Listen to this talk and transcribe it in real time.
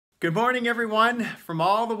Good morning, everyone, from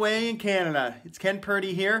all the way in Canada. It's Ken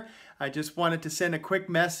Purdy here. I just wanted to send a quick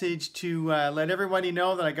message to let everybody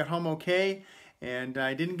know that I got home okay, and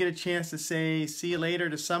I didn't get a chance to say see you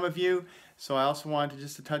later to some of you, so I also wanted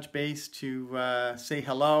just to touch base to say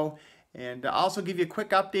hello and also give you a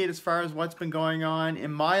quick update as far as what's been going on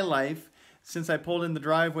in my life since I pulled in the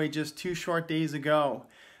driveway just 2 short days ago.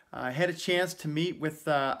 I had a chance to meet with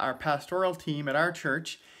our pastoral team at our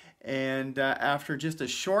church, and after just a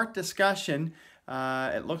short discussion,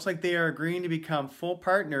 it looks like they are agreeing to become full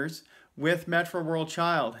partners with Metro World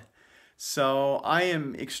Child. So I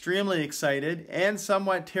am extremely excited and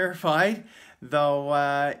somewhat terrified,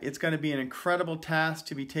 though it's going to be an incredible task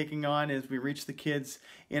to be taking on as we reach the kids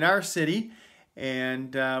in our city.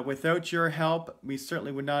 And without your help, we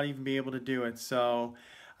certainly would not even be able to do it. So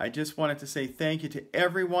I just wanted to say thank you to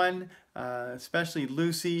everyone, especially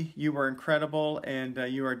Lucy. You were incredible, and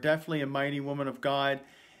you are definitely a mighty woman of God.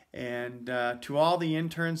 And to all the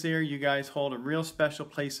interns there, you guys hold a real special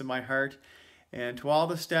place in my heart. And to all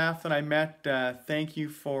the staff that I met, thank you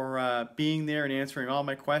for being there and answering all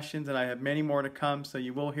my questions. And I have many more to come, so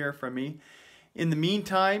you will hear from me. In the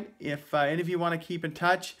meantime, if any of you want to keep in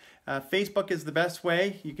touch, Facebook is the best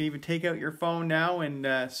way. You can even take out your phone now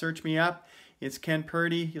and search me up. It's Ken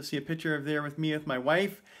Purdy. You'll see a picture of there with me with my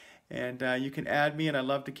wife, and you can add me, and I'd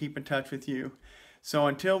love to keep in touch with you. So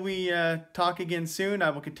until we talk again soon,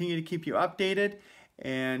 I will continue to keep you updated.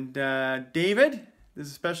 And David, this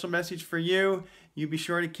is a special message for you. You be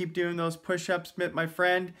sure to keep doing those push-ups, my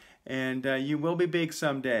friend, and you will be big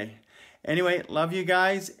someday. Anyway, love you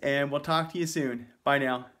guys, and we'll talk to you soon. Bye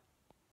now.